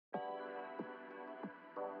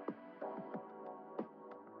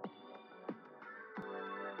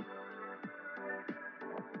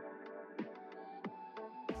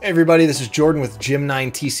Hey everybody, this is Jordan with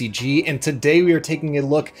Gym9TCG, and today we are taking a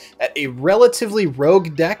look at a relatively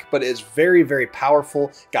rogue deck, but is very, very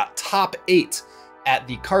powerful. Got top 8 at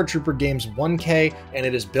the Card Trooper Games 1K, and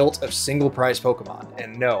it is built of single prize Pokemon.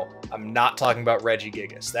 And no, I'm not talking about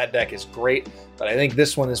Regigigas. That deck is great, but I think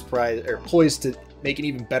this one is poised to make an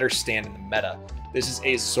even better stand in the meta. This is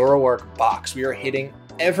a Zoroark box. We are hitting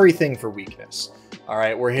everything for weakness. All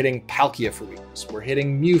right, we're hitting Palkia for weakness. We're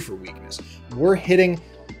hitting Mew for weakness. We're hitting,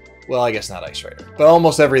 well, I guess not Ice Rider, but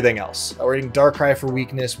almost everything else. We're hitting Darkrai for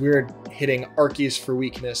weakness. We're hitting Arceus for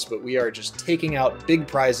weakness, but we are just taking out big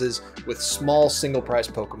prizes with small single prize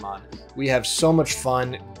Pokemon. We have so much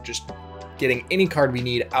fun just getting any card we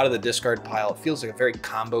need out of the discard pile. It feels like a very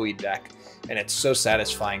combo-y deck, and it's so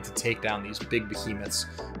satisfying to take down these big behemoths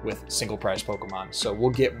with single prize Pokemon. So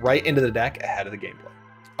we'll get right into the deck ahead of the gameplay.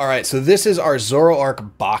 All right, so this is our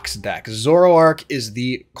Zoroark box deck. Zoroark is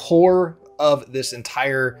the core of this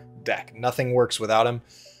entire deck. Nothing works without him.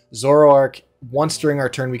 Zoroark, once during our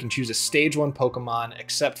turn, we can choose a stage 1 Pokemon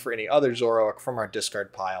except for any other Zoroark from our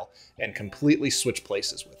discard pile and completely switch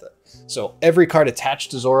places with it. So every card attached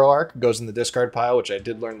to Zoroark goes in the discard pile, which I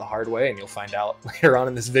did learn the hard way, and you'll find out later on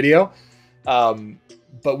in this video.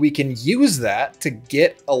 But we can use that to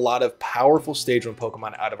get a lot of powerful stage 1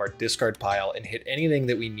 Pokemon out of our discard pile and hit anything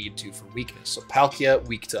that we need to for weakness. So Palkia,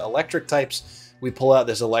 weak to electric types, we pull out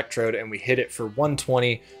this Electrode and we hit it for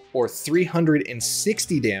 120 or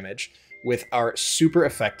 360 damage with our super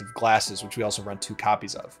effective glasses, which we also run 2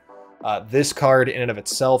 copies of. This card in and of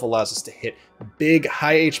itself allows us to hit big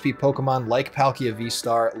high HP Pokemon like Palkia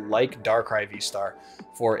V-Star, like Darkrai V-Star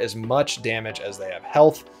for as much damage as they have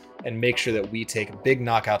health, and make sure that we take big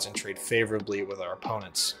knockouts and trade favorably with our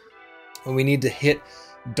opponents. When we need to hit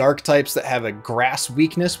dark types that have a grass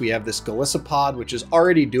weakness, we have this Golisopod, which is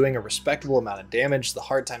already doing a respectable amount of damage. The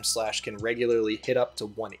Hard Time Slash can regularly hit up to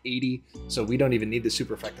 180, so we don't even need the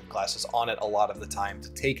super effective classes on it a lot of the time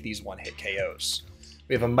to take these one-hit KOs.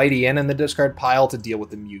 We have a Mighty N in the discard pile to deal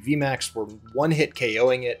with the Mew VMAX. We're one-hit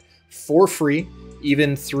KOing it for free,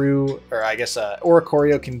 even through, or I guess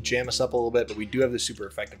Oricorio can jam us up a little bit, but we do have the super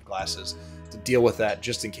effective glasses to deal with that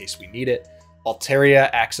just in case we need it. Altaria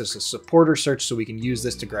acts as a supporter search, so we can use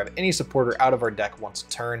this to grab any supporter out of our deck once a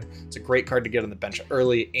turn. It's a great card to get on the bench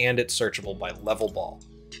early, and it's searchable by Level Ball.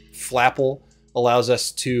 Flapple allows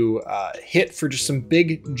us to hit for just some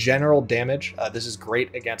big general damage. This is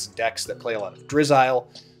great against decks that play a lot of Drizzile.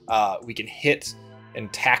 We can hit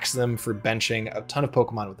and tax them for benching a ton of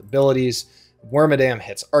Pokemon with abilities. Wormadam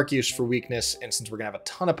hits Arceus for weakness, and since we're going to have a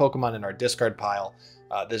ton of Pokemon in our discard pile,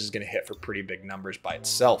 this is going to hit for pretty big numbers by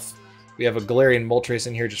itself. We have a Galarian Moltres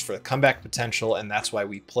in here just for the comeback potential, and that's why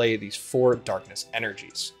we play these 4 Darkness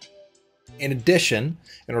Energies. In addition,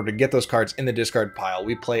 in order to get those cards in the discard pile,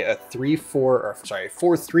 we play a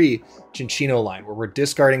 4-3 Cinccino line, where we're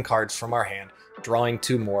discarding cards from our hand, drawing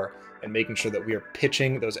 2 more, and making sure that we are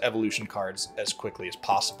pitching those evolution cards as quickly as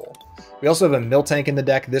possible. We also have a Miltank in the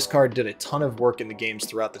deck. This card did a ton of work in the games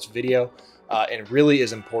throughout this video, and really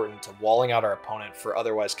is important to walling out our opponent for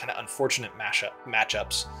otherwise kind of unfortunate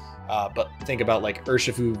matchups. But think about like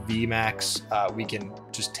Urshifu VMAX, we can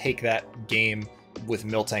just take that game with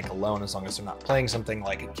Miltank alone as long as they're not playing something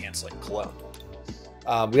like a Canceling Cologne.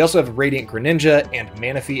 We also have Radiant Greninja and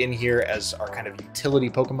Manaphy in here as our kind of utility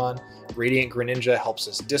Pokemon. Radiant Greninja helps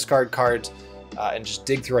us discard cards and just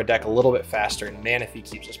dig through our deck a little bit faster, and Manaphy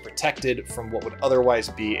keeps us protected from what would otherwise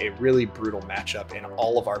be a really brutal matchup in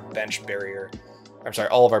all of our bench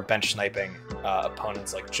all of our bench sniping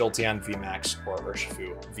opponents like Jolteon VMAX or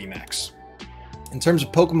Urshifu VMAX. In terms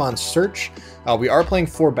of Pokemon search, we are playing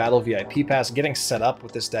 4 Battle VIP Pass. Getting set up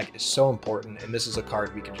with this deck is so important, and this is a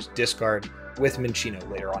card we can just discard with Minccino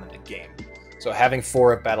later on in the game. So having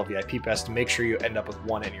 4 of Battle VIP Pass to make sure you end up with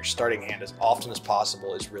 1 in your starting hand as often as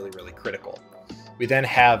possible is really, really critical. We then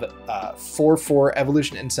have 4/4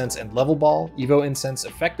 Evolution Incense and Level Ball. Evo Incense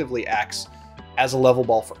effectively acts as a Level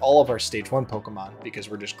Ball for all of our Stage 1 Pokemon because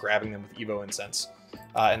we're just grabbing them with Evo Incense.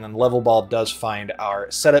 And then Level Ball does find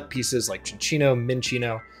our setup pieces like Cinccino,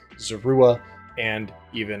 Minccino, Zorua, and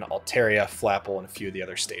even Altaria, Flapple, and a few of the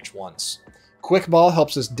other Stage 1s. Quick Ball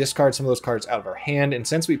helps us discard some of those cards out of our hand, and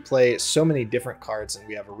since we play so many different cards and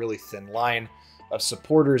we have a really thin line of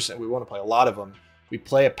supporters and we want to play a lot of them, we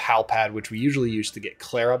play a Pal Pad, which we usually use to get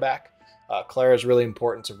Clara back. Clara is really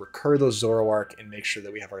important to recur those Zoroark and make sure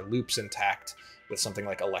that we have our loops intact with something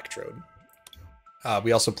like Electrode.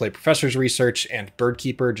 We also play Professor's Research and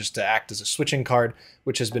Birdkeeper just to act as a switching card,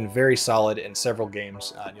 which has been very solid in several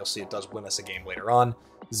games, and you'll see it does win us a game later on.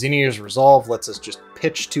 Zinnia's Resolve lets us just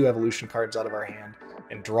pitch 2 evolution cards out of our hand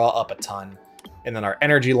and draw up a ton. And then our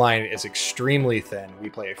energy line is extremely thin. We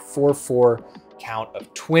play a 4/4 count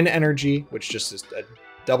of Twin Energy, which just is a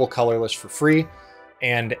double colorless for free,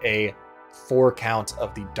 and a 4 count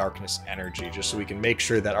of the Darkness Energy, just so we can make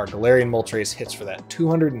sure that our Galarian Moltres hits for that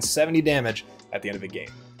 270 damage at the end of the game.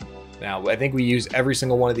 Now, I think we use every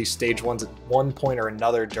single one of these stage 1s at one point or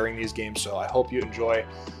another during these games, so I hope you enjoy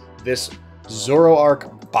this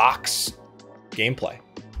Zoroark box gameplay.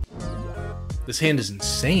 This hand is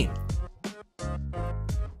insane.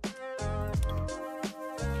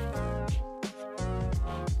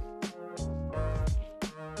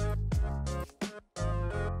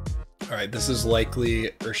 Alright, this is likely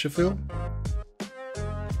Urshifu.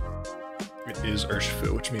 It is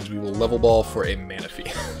Urshifu, which means we will level ball for a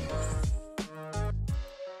Manaphy.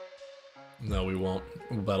 No, we won't.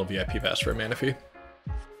 We'll battle VIP Pass for a Manaphy.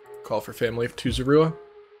 Call for family of 2 Zorua.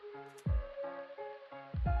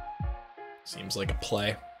 Seems like a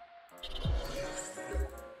play.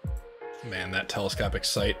 Man, that telescopic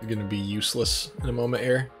sight is going to be useless in a moment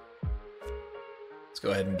here. Let's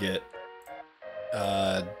go ahead and get...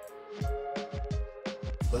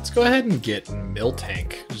 let's go ahead and get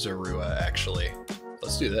Miltank Zorua, actually.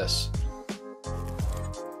 Let's do this.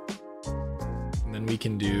 And then we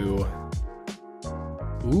can do...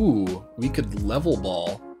 Ooh, we could level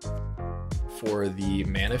ball for the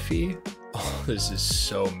Manaphy. Oh, this is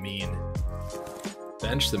so mean.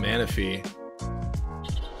 Bench the Manaphy.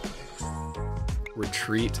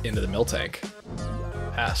 Retreat into the Miltank.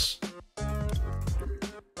 Pass.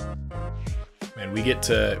 Man, we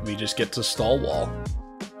just get to stall wall.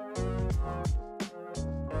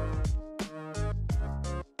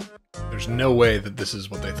 There's no way that this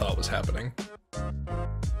is what they thought was happening.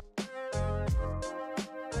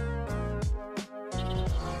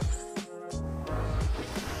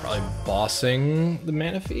 Probably bossing the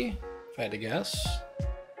Manaphy, if I had to guess.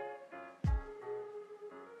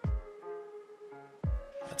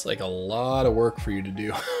 That's like a lot of work for you to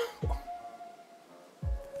do.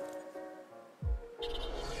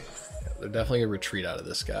 They're definitely gonna retreat out of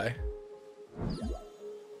this guy.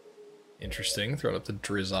 Interesting, throwing up the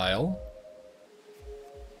Drizzile.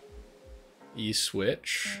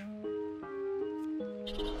 E-switch.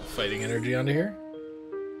 Fighting energy onto here.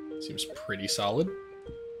 Seems pretty solid.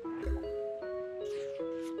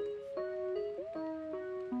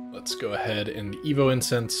 Let's go ahead and Evo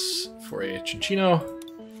Incense for a Cinccino.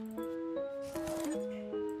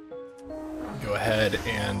 Go ahead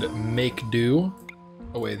and make do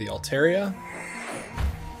away the Altaria.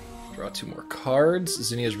 Draw 2 more cards.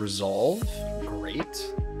 Zinnia's Resolve. Great.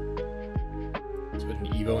 Let's go ahead and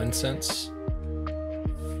Evo Incense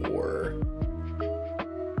for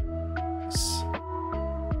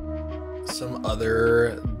some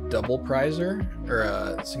other double prizer, or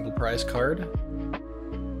a single prize card.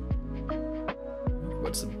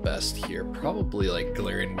 What's the best here? Probably like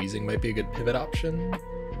Galarian Weezing might be a good pivot option.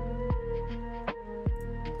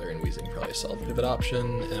 Galarian Weezing probably a solid pivot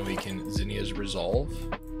option, and then we can Zinnia's Resolve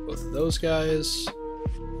both of those guys.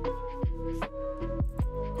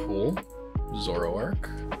 Cool. Zoroark.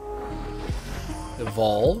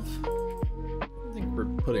 Evolve. I don't think we're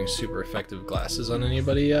putting super effective glasses on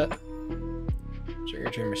anybody yet. So you're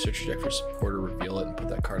going to search your deck for support or reveal it and put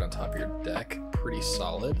that card on top of your deck. Pretty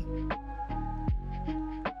solid.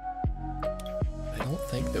 I don't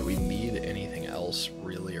think that we need anything else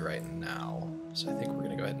really right now. So I think we're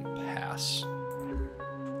going to go ahead and pass.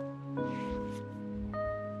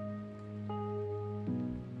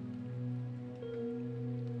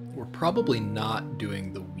 We're probably not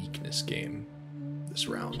doing the weakness game this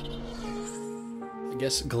round. I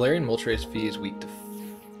guess Galarian Moltres V is weak to...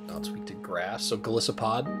 No, it's weak to grass. So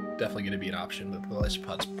Golisopod, definitely going to be an option, but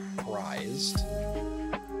Golisopod's prized.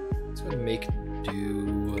 Let's go ahead and make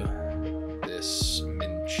do this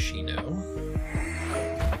Minccino.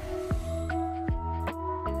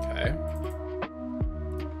 Okay.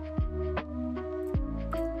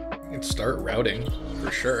 We can start routing,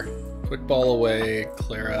 for sure. Quick Ball away,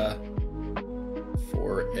 Clara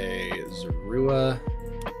for a Zorua.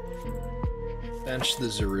 Bench the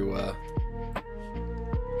Zorua.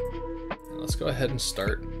 And let's go ahead and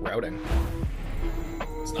start routing.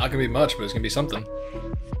 It's not going to be much, but it's going to be something.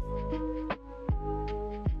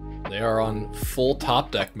 They are on full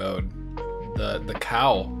top deck mode. The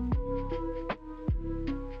cow.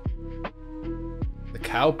 The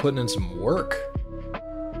cow putting in some work.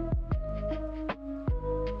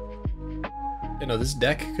 You know, this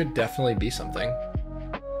deck could definitely be something.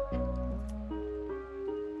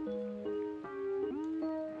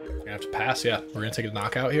 We're gonna have to pass, yeah. We're gonna take a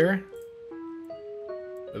knockout here.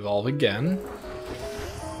 Evolve again.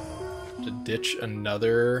 To ditch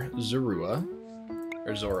another Zorua.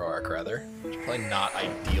 Or Zoroark, rather. Which is probably not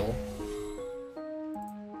ideal.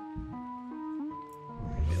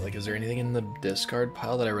 Like, is there anything in the discard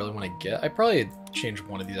pile that I really want to get? I probably change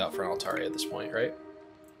one of these out for an Altaria at this point, right?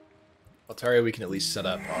 Altaria, we can at least set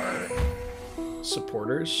up our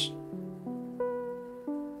supporters.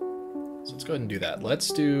 So let's go ahead and do that. Let's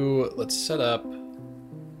set up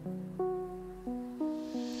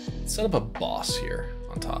a boss here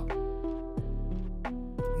on top.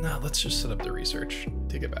 No, let's just set up the research.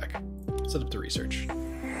 Take it back. Set up the research.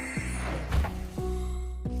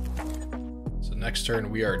 So next turn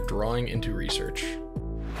we are drawing into research.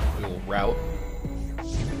 We will route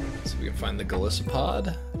so we can find the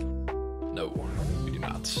Golisopod. No, we do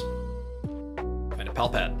not. Find a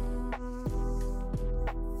Palpad.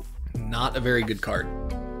 Not a very good card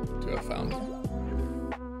to have found.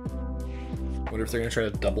 Wonder if they're gonna try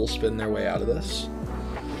to double spin their way out of this.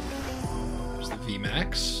 There's the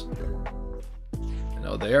VMAX.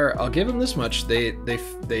 No, they are. I'll give them this much. They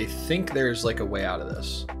think there's like a way out of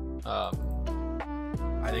this.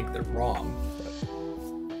 I think they're wrong,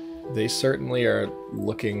 but they certainly are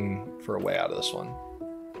looking for a way out of this one.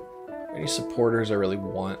 Any supporters I really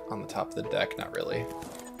want on the top of the deck? Not really.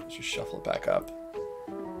 Let's just shuffle it back up.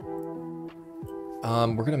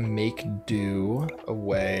 We're gonna make do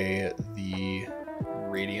away the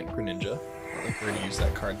Radiant Greninja. I don't think we're gonna use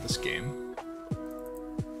that card this game.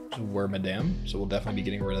 Wormadam, so we'll definitely be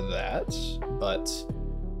getting rid of that. But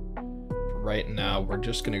right now, we're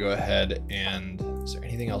just gonna go ahead and... Is there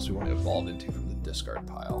anything else we want to evolve into from the discard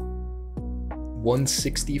pile?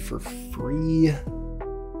 160 for free.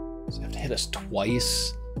 Does it have to hit us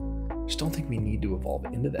twice? I just don't think we need to evolve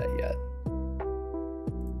into that yet.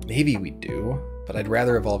 Maybe we do, but I'd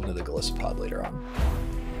rather evolve into the Golisopod later on.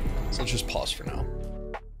 So let's just pause for now.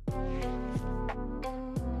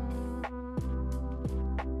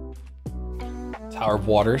 Tower of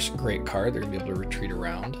Waters, great card. They're gonna be able to retreat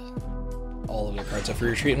around all of their cards after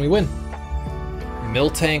retreat, and we win.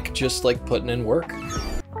 Miltank just like putting in work.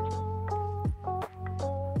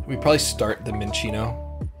 We probably start the Minccino.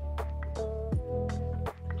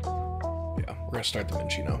 Yeah, we're gonna start the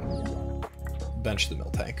Minccino. Bench the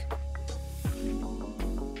Miltank.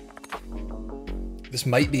 This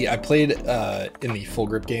might be, I played in the Full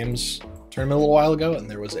Grip Games tournament a little while ago, and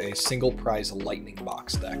there was a single prize lightning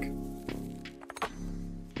box deck.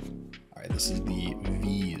 All right, this is the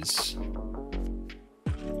V's.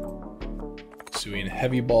 Doing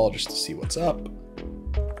heavy ball just to see what's up.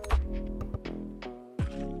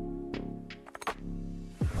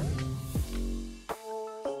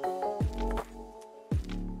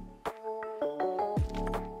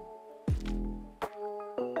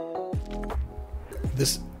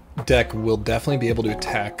 This deck will definitely be able to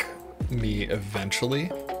attack me eventually.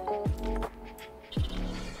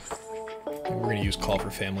 We're going to use Call for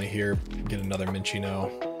Family here, get another Minccino.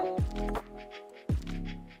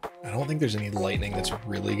 I don't think there's any lightning that's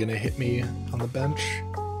really going to hit me on the bench.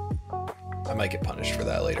 I might get punished for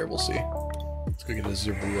that later, we'll see. Let's go get a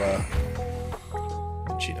Zoroark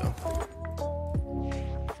Minccino.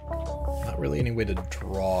 Not really any way to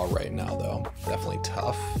draw right now, though. Definitely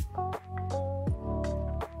tough.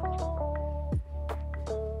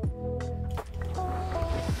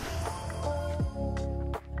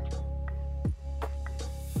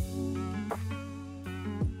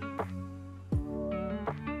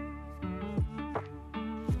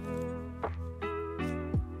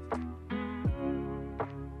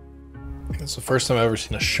 It's the first time I've ever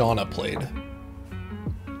seen a Shauna played.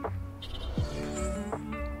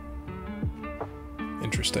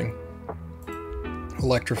 Interesting.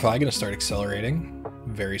 Electrify, gonna start accelerating.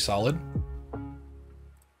 Very solid.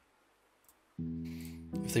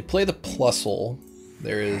 If they play the Plusle,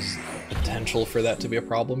 there is potential for that to be a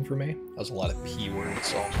problem for me. That was a lot of P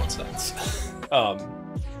words all in one sentence.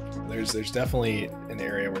 There's definitely an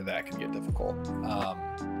area where that can get difficult.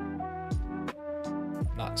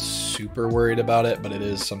 Not super worried about it, but it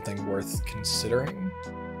is something worth considering.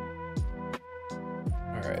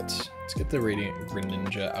 Alright, let's get the Radiant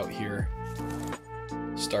Greninja out here.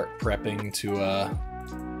 Start prepping to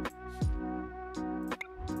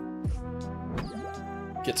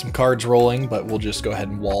get some cards rolling, but we'll just go ahead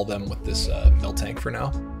and wall them with this Miltank for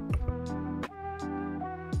now.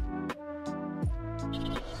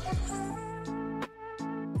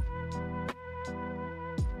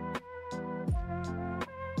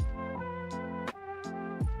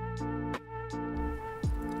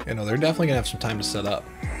 You know, they're definitely gonna have some time to set up.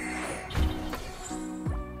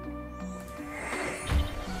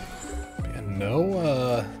 And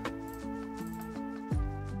no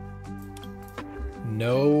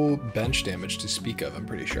bench damage to speak of, I'm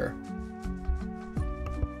pretty sure.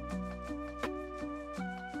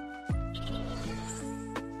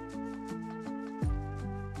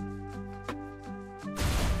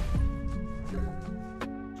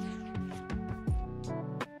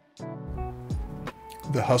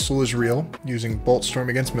 The hustle is real, using Bolt Storm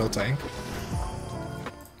against Miltank.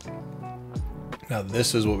 Now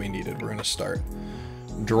this is what we needed. We're going to start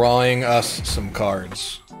drawing us some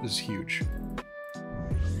cards. This is huge.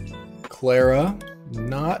 Clara,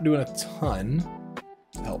 not doing a ton.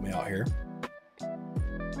 Help me out here. I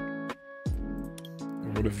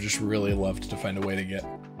would have just really loved to find a way to get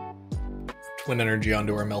Twin Energy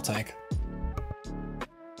onto our Miltank.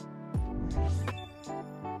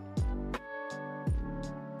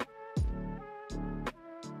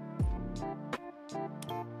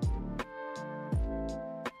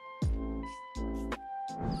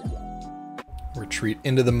 Retreat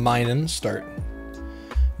into the Minun, start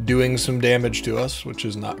doing some damage to us, which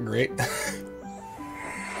is not great.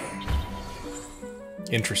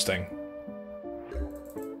 Interesting.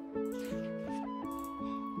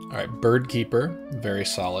 Alright, Bird Keeper, very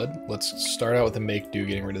solid. Let's start out with a Make Do,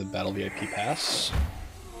 getting rid of the Battle VIP pass.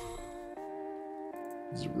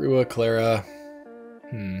 Zorua, Clara.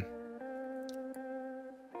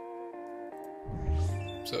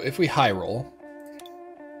 So if we high roll,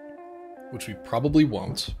 which we probably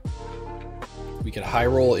won't, we could high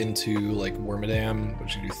roll into like Wormadam,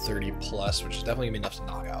 which would do 30 plus, which is definitely gonna be enough to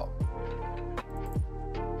knock out.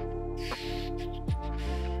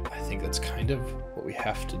 I think that's kind of what we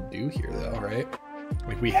have to do here though, right?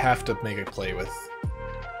 Like we have to make a play with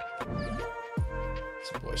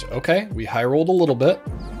some boys. Okay, we high rolled a little bit,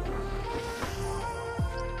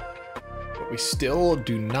 but we still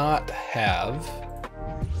do not have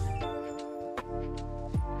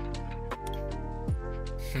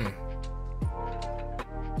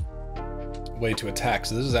way to attack.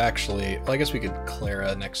 So this is actually, well, I guess we could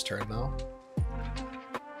Clara next turn though.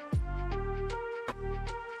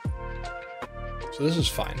 So this is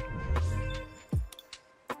fine.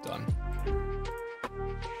 Done.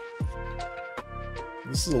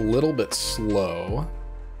 This is a little bit slow.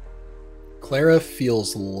 Clara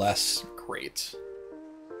feels less great.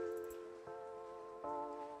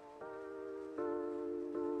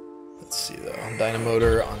 Let's see though.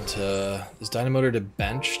 Dynamotor onto, is Dynamotor to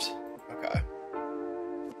benched? Okay.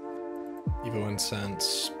 Evo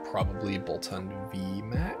Incense, probably Bolt on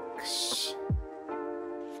VMAX.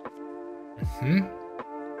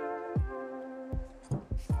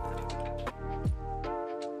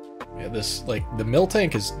 Yeah, this, like, the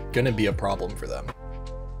Miltank is gonna be a problem for them.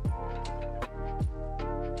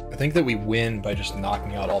 I think that we win by just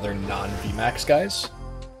knocking out all their non-VMAX guys.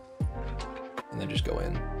 And then just go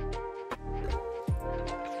in.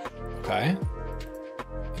 Okay.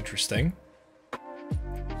 Interesting.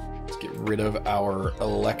 Let's get rid of our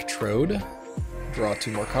Electrode. Draw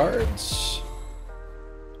 2 more cards.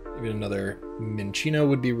 Even another Minchino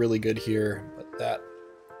would be really good here, but that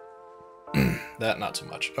that not so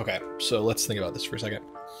much. Okay, so let's think about this for a second.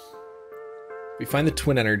 If we find the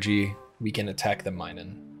Twin Energy, we can attack the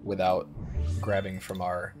Minun without grabbing from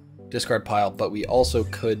our discard pile, but we also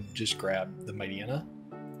could just grab the Mightyena,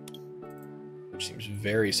 which seems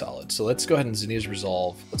very solid. So let's go ahead and Zinnia's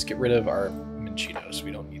Resolve. Let's get rid of our Minchinos.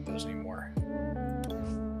 We don't need those anymore.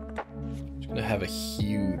 It's gonna have a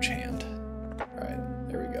huge hand. All right,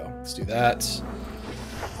 there we go. Let's do that.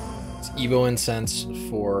 It's Evo Incense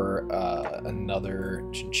for another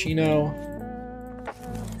Cinccino.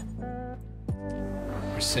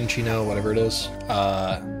 Or Cinccino, whatever it is.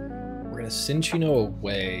 We're gonna Cinccino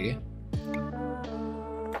away.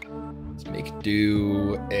 Let's make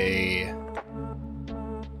do a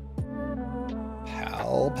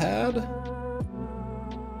Palpad?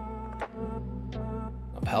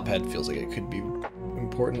 A Palpad feels like it could be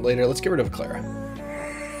important later. Let's get rid of Clara.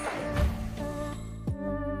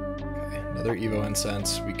 Okay, another Evo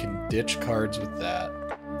Incense. We can ditch cards with that.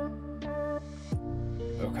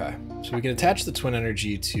 Okay, so we can attach the Twin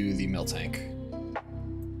Energy to the Miltank.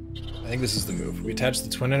 I think this is the move. We attach the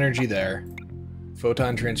Twin Energy there,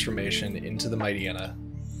 Photon Transformation into the Mightyena,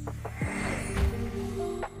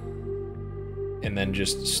 and then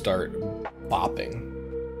just start bopping.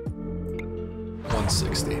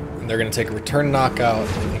 160. And they're going to take a return knockout.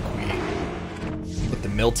 I think we put the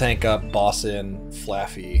Miltank up, boss in,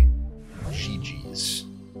 Flaffy, GG's.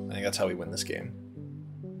 I think that's how we win this game.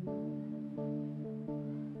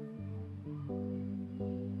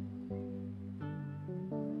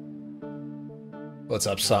 What's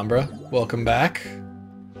up, Sombra? Welcome back.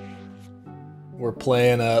 We're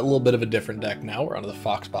playing a little bit of a different deck now. We're onto the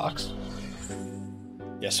Fox Box.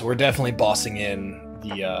 Yeah, so we're definitely bossing in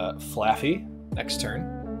the Flaffy next turn.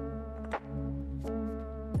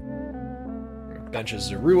 Benches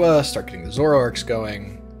Zorua, start getting the Zoroarks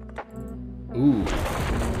going. Ooh.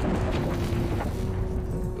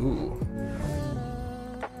 Ooh.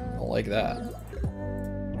 I don't like that.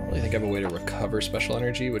 really think I have a way to recover special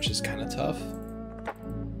energy, which is kind of tough.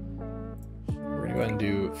 We're gonna go ahead and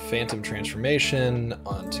do Phantom Transformation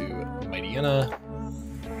onto Mightyena.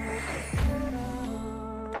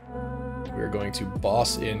 We are going to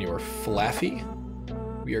boss in your Flaffy.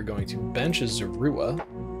 We are going to bench a Zorua.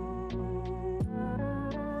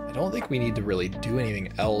 I don't think we need to really do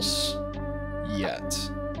anything else yet.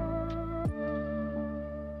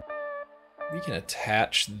 We can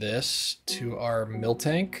attach this to our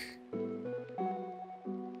Miltank.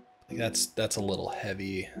 I think that's a little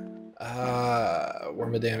heavy.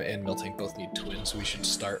 Wormadam and Miltank both need twins, so we should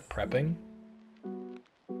start prepping.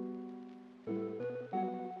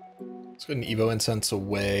 Let's go ahead and Evo Incense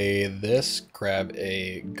away this, grab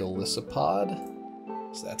a Golisopod.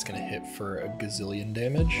 So that's gonna hit for a gazillion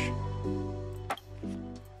damage.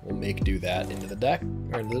 We'll make do that into the deck,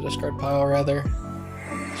 or into the discard pile rather.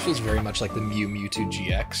 This feels very much like the Mewtwo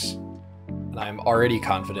GX. And I'm already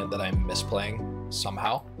confident that I'm misplaying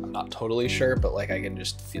somehow. I'm not totally sure, but like I can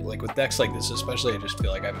just feel like with decks like this especially, I just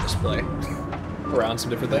feel like I misplay around some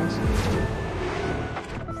different things.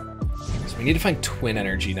 So we need to find Twin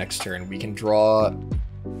Energy next turn. We can draw...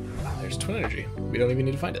 Oh, there's Twin Energy. We don't even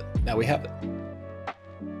need to find it. Now we have it.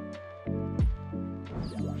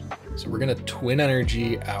 So we're gonna Twin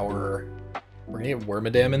Energy our... We're gonna get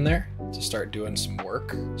Wormadam in there to start doing some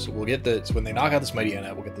work. So we'll get the... So when they knock out this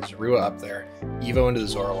Mightyena, we'll get the Zorua up there, Evo into the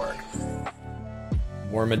Zoroark,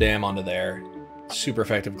 Wormadam onto there, super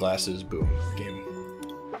effective glasses, boom, game.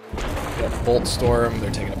 We got Bolt Storm,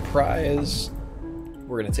 they're taking a prize.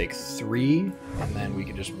 We're gonna take 3, and then we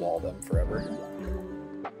can just wall them forever.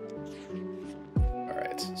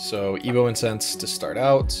 Alright, so Evo Incense to start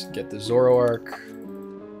out, get the Zoroark.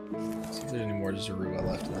 Let's see if there's any more Zorua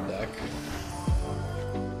left in the deck.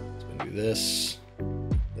 Let's go do this.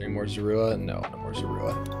 Any more Zorua? No, no more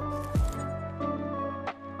Zorua.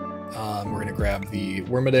 We're gonna grab the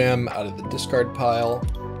Wormadam out of the discard pile.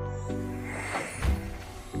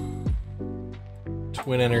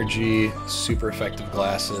 Twin Energy, super effective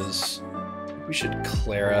glasses. We should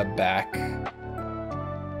Clara back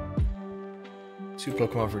 2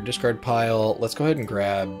 Pokemon for discard pile. Let's go ahead and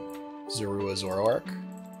grab Zorua Zoroark.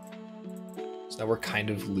 So now we're kind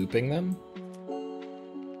of looping them.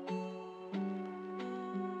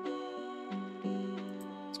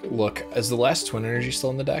 Let's go look. Is the last Twin Energy still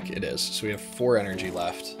in the deck? It is. So we have 4 energy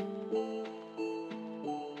left.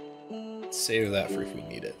 Save that for if we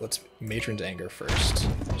need it. Let's Matron's Anger first.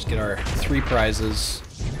 Just get our 3 prizes.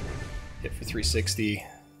 Hit for 360.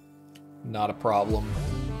 Not a problem.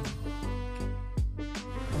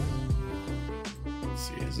 Let's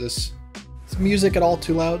see, is this music at all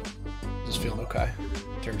too loud? Is this feeling okay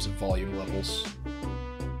in terms of volume levels?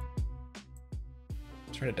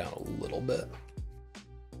 Turn it down a little bit.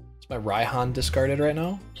 Is my Raihan discarded right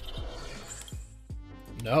now?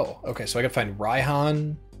 No. Okay, so I gotta find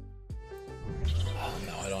Raihan.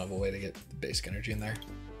 I don't have a way to get the basic energy in there.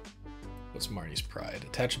 What's Marnie's Pride?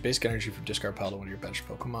 Attach basic energy from discard pile to one of your bench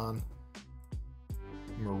Pokemon.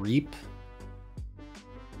 Mareep.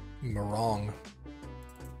 Marong.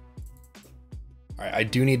 Alright, I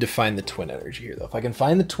do need to find the Twin Energy here though. If I can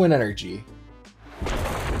find the Twin Energy,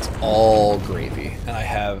 it's all gravy. And I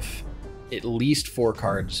have at least 4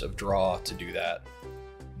 cards of draw to do that.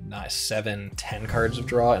 Not 7, 10 cards of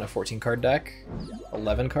draw in a 14 card deck.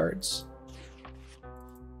 11 cards.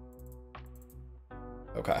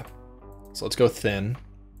 Okay, so let's go thin,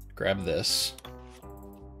 grab this.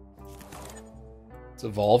 Let's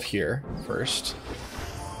evolve here first.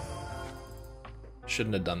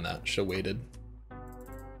 Shouldn't have done that, should have waited.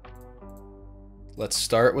 Let's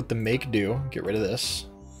start with the Make Do, get rid of this.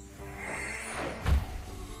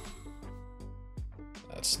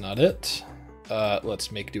 That's not it.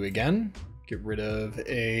 Let's Make Do again. Get rid of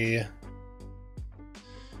a...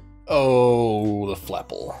 Oh, the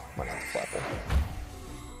Flapple. Why not the Flapple?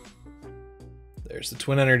 There's the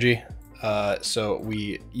Twin Energy. So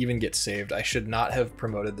we even get saved. I should not have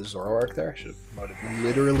promoted the Zoroark there. I should have promoted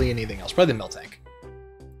literally anything else. Probably the Miltank.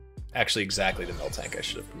 Actually, exactly the Miltank I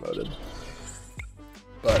should have promoted.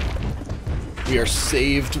 But we are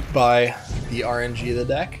saved by the RNG of the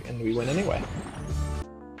deck, and we win anyway.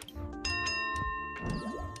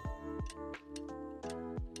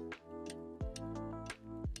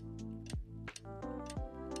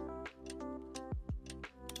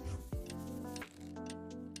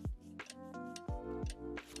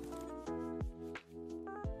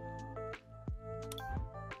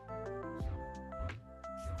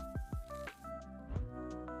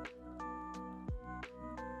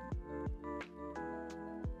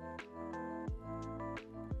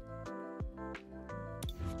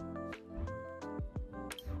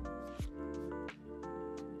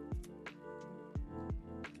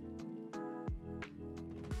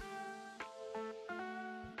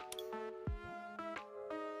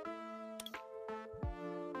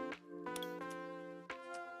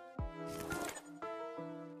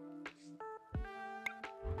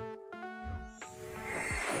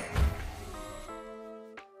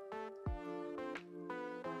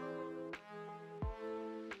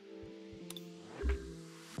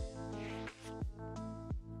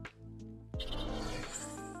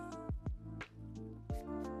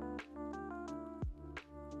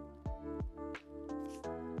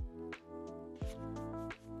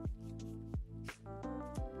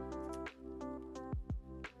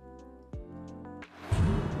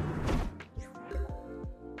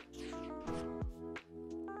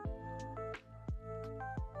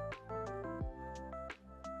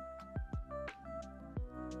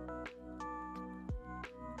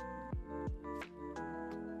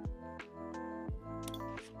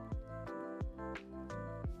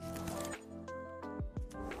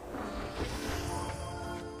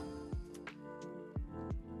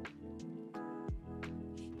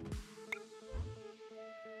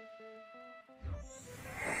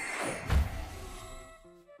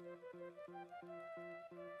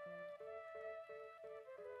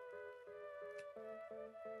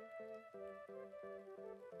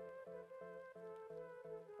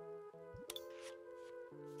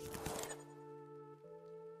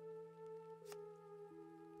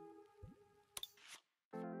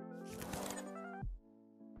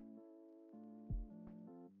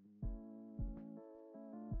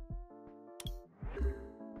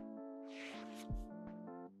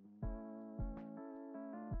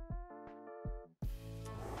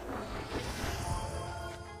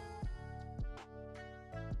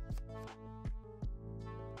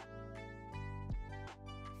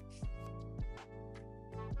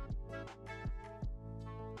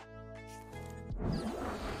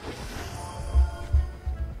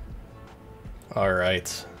 All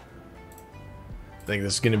right. I think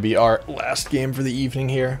this is going to be our last game for the evening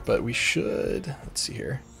here, but we should... Let's see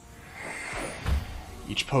here.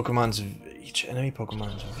 Each enemy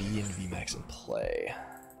Pokemon's V and VMAX in play.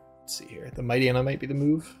 Let's see here. The Mightyena might be the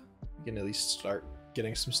move. We can at least start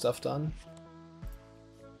getting some stuff done.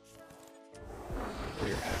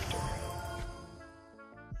 Rear Hector.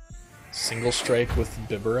 Single strike with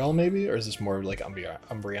Bibarel maybe? Or is this more like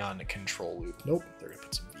Umbreon control loop? Nope, they're going to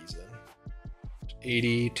put some V's in.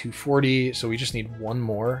 80, 240, so we just need one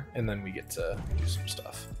more, and then we get to do some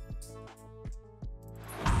stuff.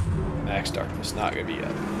 Max Darkness, not gonna be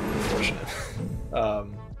yet, unfortunate.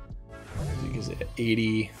 Because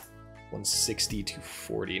 80, 160,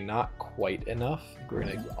 240, not quite enough. I think we're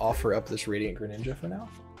gonna offer up this Radiant Greninja for now.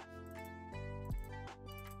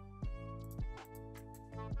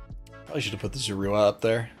 Probably should have put the Zorua up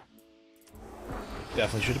there.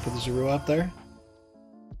 Definitely should have put the Zorua up there.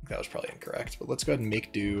 That was probably incorrect, but let's go ahead and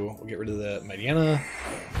make do. We'll get rid of the Mightyena.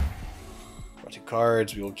 Draw 2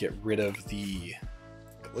 cards. We will get rid of the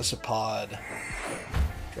Golisopod.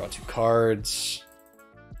 Draw 2 cards.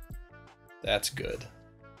 That's good.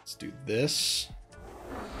 Let's do this.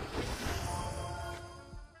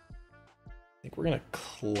 I think we're gonna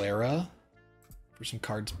Clara for some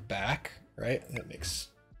cards back, right? That makes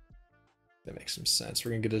some sense.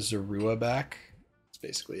 We're gonna get a Zorua back. That's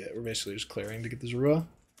basically it. We're basically just clearing to get the Zorua,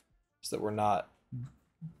 so that we're not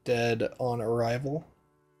dead on arrival.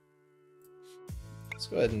 Let's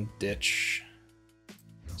go ahead and ditch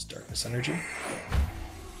this Darkness Energy.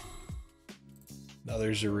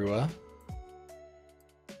 Another Zorua.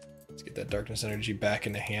 Let's get that Darkness Energy back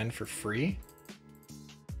into hand for free.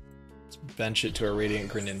 Let's bench it to our Radiant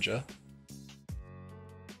Greninja.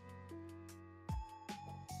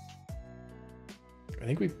 I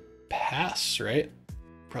think we pass, right?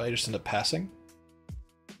 Probably just end up passing.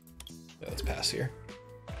 Yeah, let's pass here.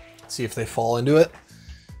 See if they fall into it.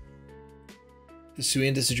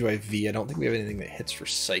 Hisuian Decidueye V, I don't think we have anything that hits for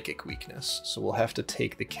Psychic weakness, so we'll have to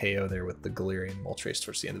take the KO there with the Galarian Moltres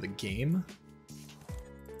towards the end of the game.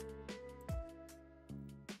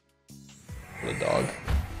 What a dog.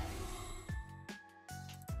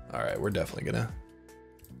 Alright, we're definitely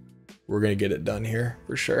gonna get it done here,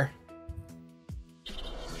 for sure.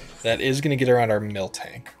 That is gonna get around our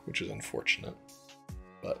Miltank, which is unfortunate.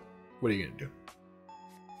 But what are you gonna do?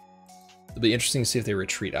 It'll be interesting to see if they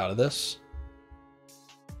retreat out of this.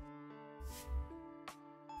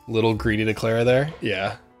 Little greedy to Clara there.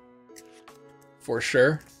 Yeah. For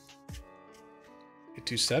sure. Get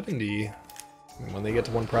 270 when they get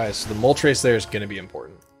to one prize. So the Moltres there is going to be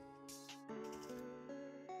important.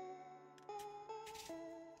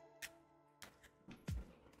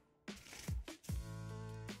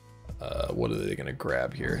 What are they going to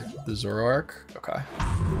grab here? The Zoroark? Okay.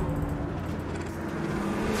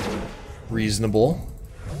 Reasonable.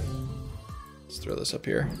 Let's throw this up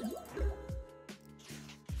here.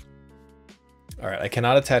 Alright, I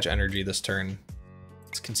cannot attach energy this turn.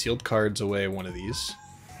 It's concealed cards away one of these.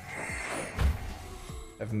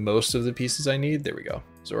 I have most of the pieces I need. There we go.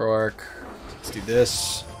 Zoroark. Let's do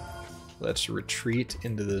this. Let's retreat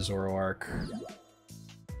into the Zoroark.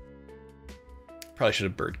 Probably should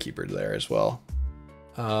have Bird Keepered there as well.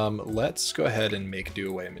 Let's go ahead and make do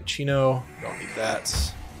away Minccino. Don't need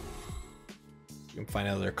that. We can find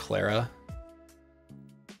another Clara.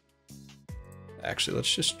 Actually,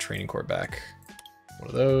 let's just Training Core back. One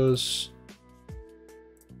of those.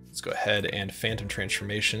 Let's go ahead and Phantom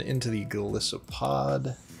Transformation into the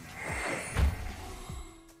Golisopod.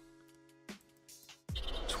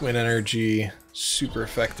 Twin Energy, super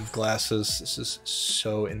effective glasses. This is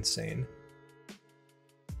so insane.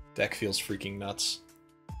 Deck feels freaking nuts.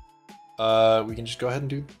 We can just go ahead and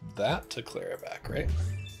do that to clear it back, right?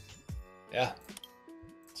 Yeah.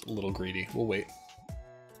 It's a little greedy. We'll wait.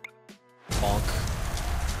 Bonk.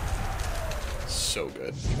 So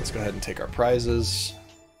good. Let's go ahead and take our prizes.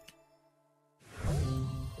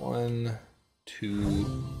 1,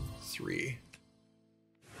 2, 3.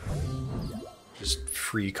 Just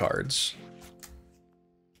free cards.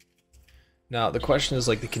 Now, the question is,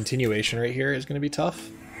 like, the continuation right here is going to be tough.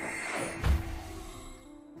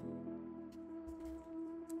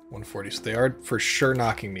 140, so they are for sure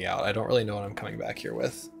knocking me out. I don't really know what I'm coming back here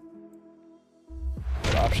with.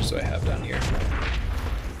 What options do I have down here?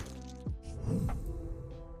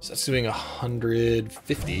 So that's doing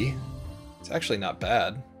 150. It's actually not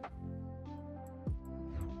bad.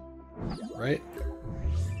 Right?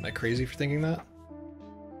 Am I crazy for thinking that?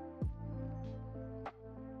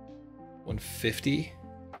 150?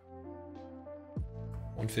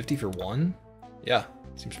 150 for one? Yeah,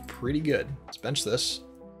 seems pretty good. Let's bench this.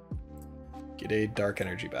 Get a dark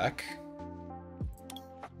energy back.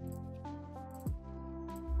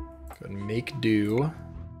 Go ahead and make do.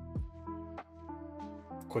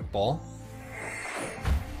 Quick ball.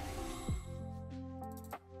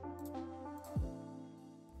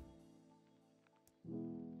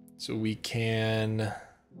 So we can,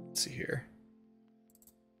 let's see here.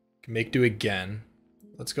 Can make do again.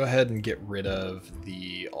 Let's go ahead and get rid of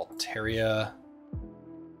the Altaria.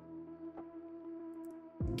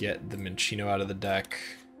 Get the Minccino out of the deck.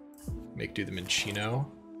 Make do the Minccino.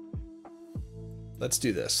 Let's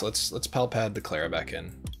do this. Let's Palpad the Clara back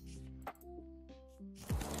in.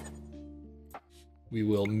 We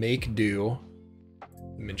will make do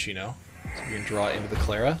the Minccino. So we can draw into the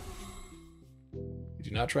Clara. We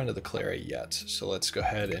do not draw into the Clara yet. So let's go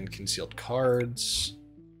ahead and concealed cards.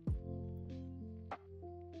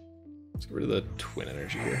 Let's get rid of the twin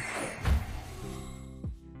energy here.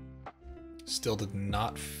 Still did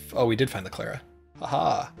not. Oh, we did find the Clara.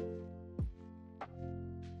 Haha.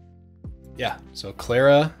 Yeah, so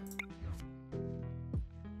Clara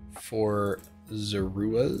for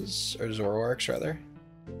Zoruas, or Zoroarks rather.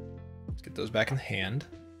 Let's get those back in the hand.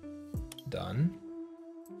 Done.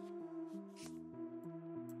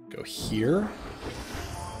 Go here.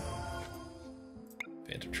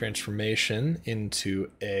 Phantom Transformation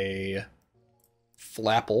into a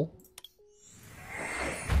Flapple.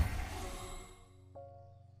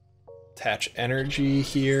 Attach energy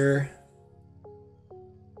here.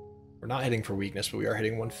 We're not hitting for weakness, but we are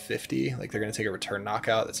hitting 150. Like, they're going to take a return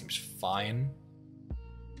knockout. That seems fine.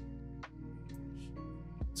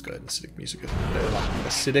 Let's go ahead and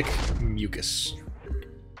acidic mucus.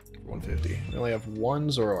 150. We only have one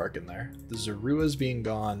Zoroark in there. The Zoruas being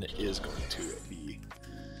gone is going to be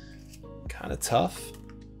kind of tough.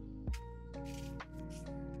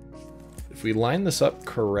 If we line this up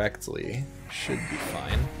correctly, should be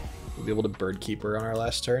fine. We'll be able to Bird Keeper on our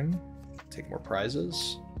last turn. Take more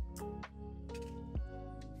prizes.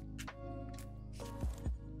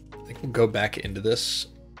 I think we'll go back into this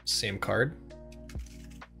same card.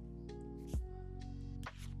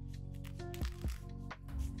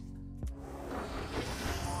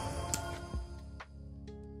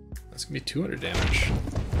 That's gonna be 200 damage.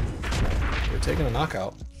 We're taking a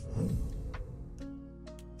knockout.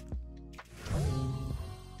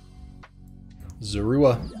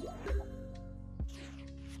 Zorua.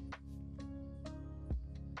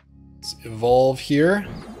 Let's evolve here.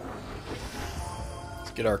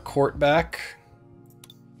 Let's get our court back.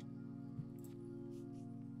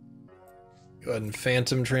 Go ahead and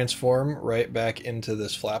Phantom Transform right back into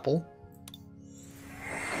this Flapple.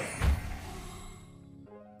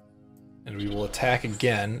 And we will attack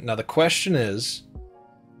again. Now the question is,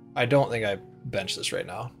 I don't think I bench this right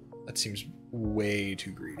now. That seems way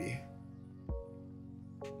too greedy.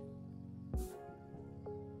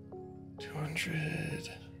 200.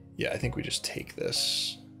 Yeah, I think we just take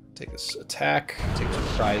this. Take this attack, take some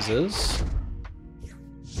prizes.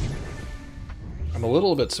 I'm a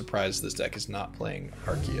little bit surprised this deck is not playing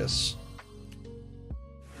Arceus.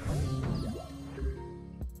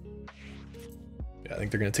 Yeah, I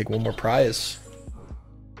think they're going to take one more prize.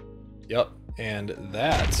 Yep, and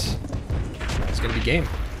that is going to be game.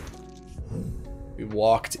 We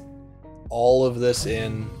walked all of this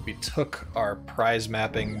in. We took our prize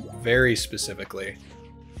mapping very specifically.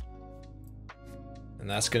 And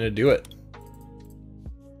that's going to do it.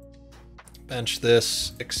 Bench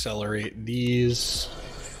this, accelerate these,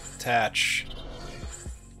 attach,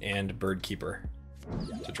 and Bird Keeper.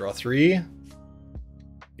 To draw 3,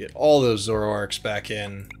 get all those Zoroarks back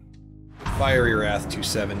in, Fiery Wrath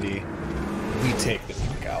 270, we take the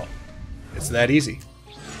knockout. It's that easy.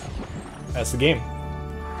 That's the game.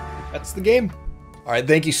 That's the game. All right,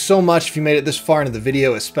 thank you so much if you made it this far into the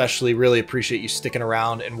video, especially really appreciate you sticking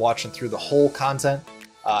around and watching through the whole content.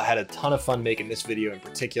 Had a ton of fun making this video in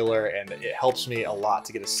particular, and it helps me a lot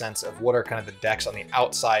to get a sense of what are kind of the decks on the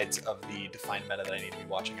outsides of the defined meta that I need to be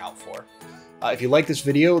watching out for. If you like this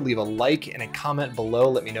video, leave a like and a comment below.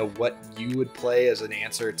 Let me know what you would play as an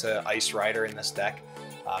answer to Ice Rider in this deck.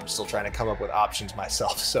 I'm still trying to come up with options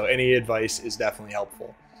myself, so any advice is definitely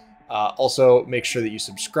helpful. Also, make sure that you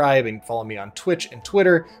subscribe and follow me on Twitch and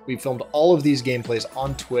Twitter. We filmed all of these gameplays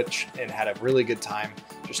on Twitch and had a really good time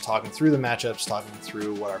just talking through the matchups, talking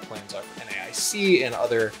through what our plans are for NAIC and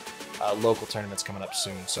other local tournaments coming up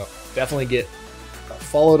soon. So definitely get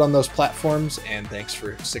followed on those platforms, and thanks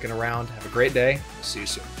for sticking around. Have a great day. See you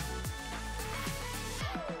soon.